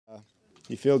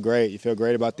You feel great. You feel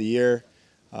great about the year.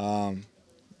 Um,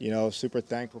 super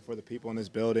thankful for the people in this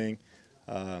building.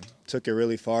 Took it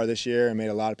really far this year and made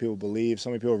a lot of people believe. So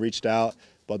many people reached out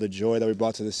about the joy that we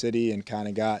brought to the city and kind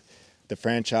of got the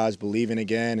franchise believing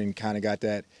again and kind of got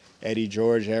that Eddie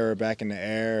George era back in the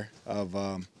air of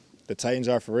the Titans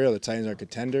are for real. The Titans are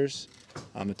contenders.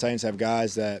 The Titans have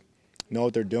guys that know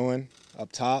what they're doing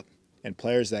up top and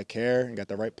players that care and got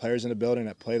the right players in the building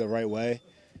that play the right way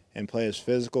and play as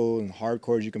physical and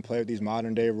hardcore as you can play with these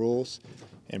modern day rules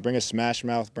and bring a smash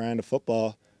mouth brand of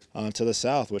football to the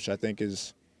South, which I think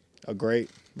is a great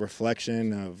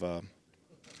reflection of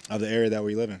the area that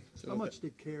we live in. How much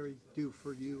did Kerry do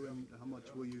for you, and how much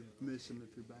will you miss him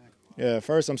if you're back? Yeah,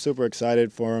 first I'm super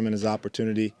excited for him and his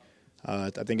opportunity. I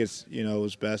think it's it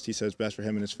was best. He says best for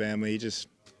him and his family. He just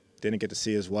didn't get to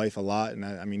see his wife a lot, and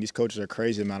I mean these coaches are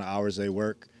crazy the amount of hours they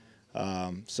work.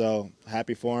 So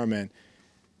happy for him, and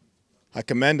I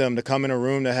commend him to come in a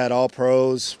room that had all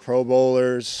pros, Pro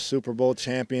Bowlers, Super Bowl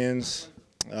champions.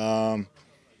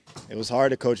 It was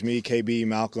hard to coach me, KB,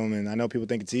 Malcolm, and I know people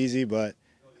think it's easy, but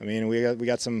I mean we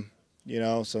got some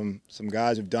some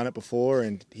guys who've done it before,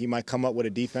 and he might come up with a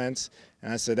defense,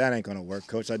 and I said that ain't gonna work,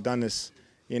 Coach. I've done this,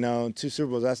 in 2 Super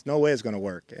Bowls. That's no way it's gonna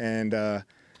work, and to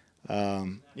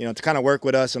kind of work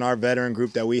with us and our veteran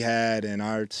group that we had and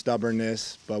our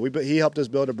stubbornness, but he helped us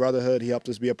build a brotherhood. He helped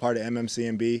us be a part of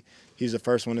MMCMB. He's the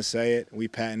first one to say it. We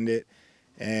patented it,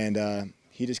 and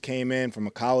he just came in from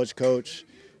a college coach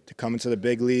to come into the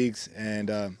big leagues,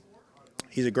 and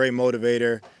he's a great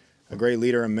motivator, a great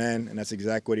leader of men, and that's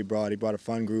exactly what he brought. He brought a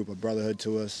fun group, a brotherhood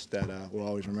to us that we'll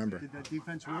always remember. Did that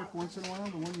defense work once in a while,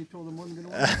 the one you told him wasn't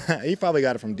going to work? He probably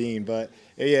got it from Dean, but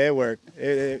yeah, it worked.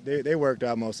 They worked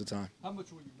out most of the time. How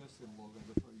much will you miss him, Logan?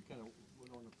 Before you kind of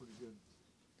went on a pretty good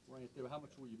rant there. How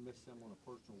much will you miss him on a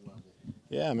personal level?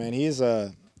 Yeah,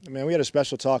 man, we had a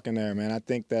special talk in there, man. I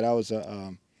think that I was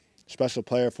a special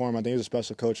player for him. I think he was a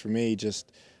special coach for me.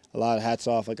 Just a lot of hats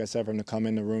off, like I said, for him to come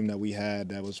in the room that we had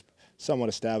that was somewhat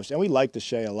established. And we liked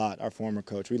Deshae a lot, our former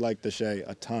coach. We liked Deshae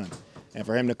a ton. And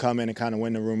for him to come in and kind of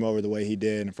win the room over the way he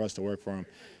did and for us to work for him,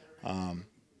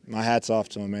 my hat's off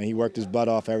to him, man. He worked his butt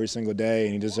off every single day,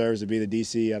 and he deserves to be the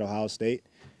DC at Ohio State.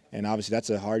 And obviously that's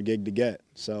a hard gig to get.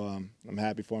 So I'm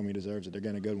happy for him. He deserves it. They're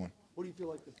getting a good one. What do you feel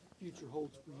like the future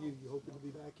holds for you? You hoping to be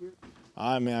back here?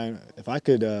 I mean, if I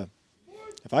could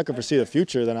foresee the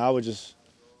future, then I would just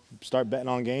start betting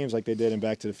on games like they did in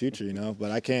Back to the Future, But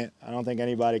I can't. I don't think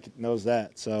anybody knows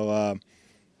that. So,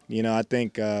 I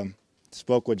think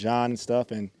spoke with John and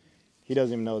stuff, and he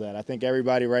doesn't even know that. I think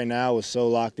everybody right now is so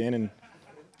locked in and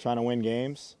trying to win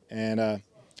games. And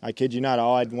I kid you not,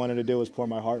 all I wanted to do was pour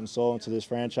my heart and soul into this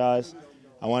franchise.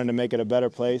 I wanted to make it a better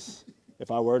place.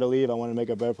 If I were to leave, I wanted to make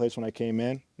it a better place when I came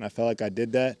in, and I felt like I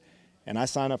did that. And I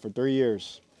signed up for 3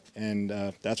 years, and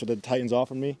that's what the Titans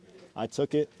offered me. I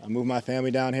took it. I moved my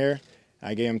family down here.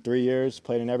 I gave them 3 years,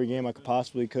 played in every game I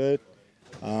possibly could,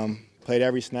 played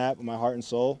every snap with my heart and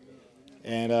soul.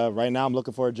 And right now I'm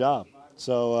looking for a job.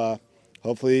 So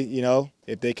hopefully,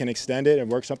 if they can extend it and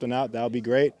work something out, that would be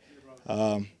great.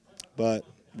 But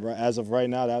as of right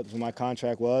now, that's what my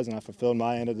contract was, and I fulfilled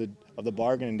my end of the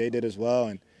bargain, and they did as well.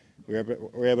 And we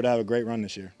were able to have a great run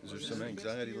this year. Is there some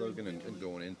anxiety, Logan, in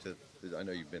going into – I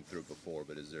know you've been through it before,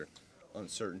 but is there –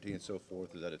 uncertainty and so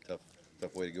forth? Is that a tough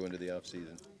way to go into the off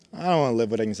season? I don't want to live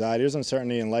with anxiety. There's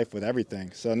uncertainty in life with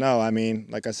everything. So no, I mean,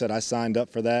 like I said, I signed up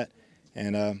for that,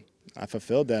 and I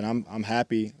fulfilled that. I'm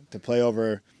happy to play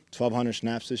over 1,200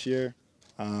 snaps this year,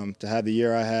 to have the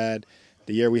year I had,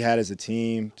 the year we had as a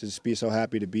team, to just be so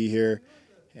happy to be here,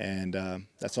 and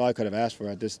that's all I could have asked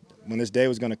for. When this day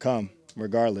was going to come,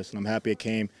 regardless, and I'm happy it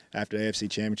came after the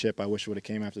AFC Championship. I wish it would have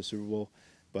came after the Super Bowl.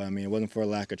 But, I mean, it wasn't for a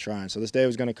lack of trying. So this day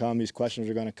was going to come. These questions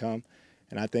were going to come.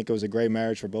 And I think it was a great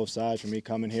marriage for both sides for me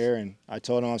coming here. And I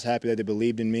told them I was happy that they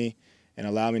believed in me and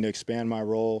allowed me to expand my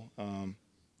role,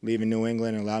 leaving New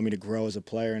England, and allowed me to grow as a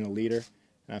player and a leader.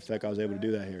 And I feel like I was able to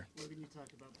do that here. Logan, you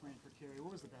talked about playing for Kerry.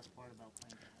 What was the best part about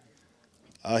playing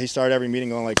for him? He started every meeting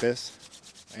going like this.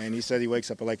 And he said he wakes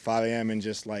up at like 5 a.m. and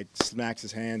just like smacks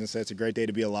his hands and says it's a great day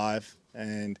to be alive.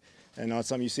 And it's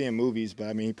something you see in movies, but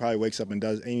I mean, he probably wakes up and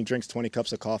he drinks 20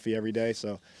 cups of coffee every day.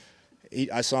 So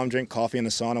I saw him drink coffee in the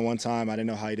sauna one time. I didn't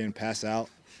know how he didn't pass out.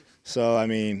 So, I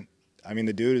mean,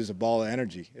 the dude is a ball of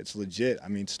energy. It's legit. I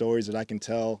mean, stories that I can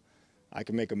tell, I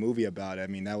can make a movie about it. I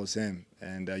mean, that was him.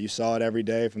 And you saw it every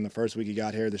day from the first week he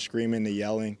got here, the screaming, the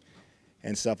yelling,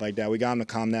 and stuff like that. We got him to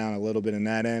calm down a little bit in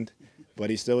that end, but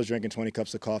he still was drinking 20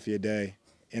 cups of coffee a day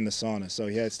in the sauna. So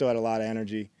he still had a lot of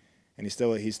energy. And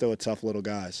he's still a tough little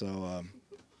guy. So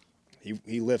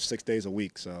he lifts 6 days a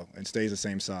week, and stays the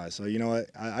same size. So you know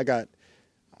what?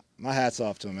 My hat's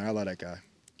off to him, man. I love that guy.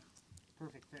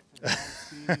 Perfect fit for the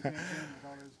speed you mentioned with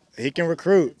all those. He can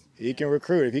recruit. He can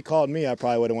recruit. If he called me, I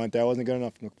probably would have went there. I wasn't good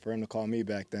enough for him to call me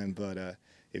back then. But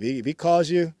if he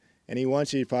calls you and he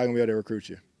wants you, he's probably gonna be able to recruit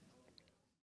you.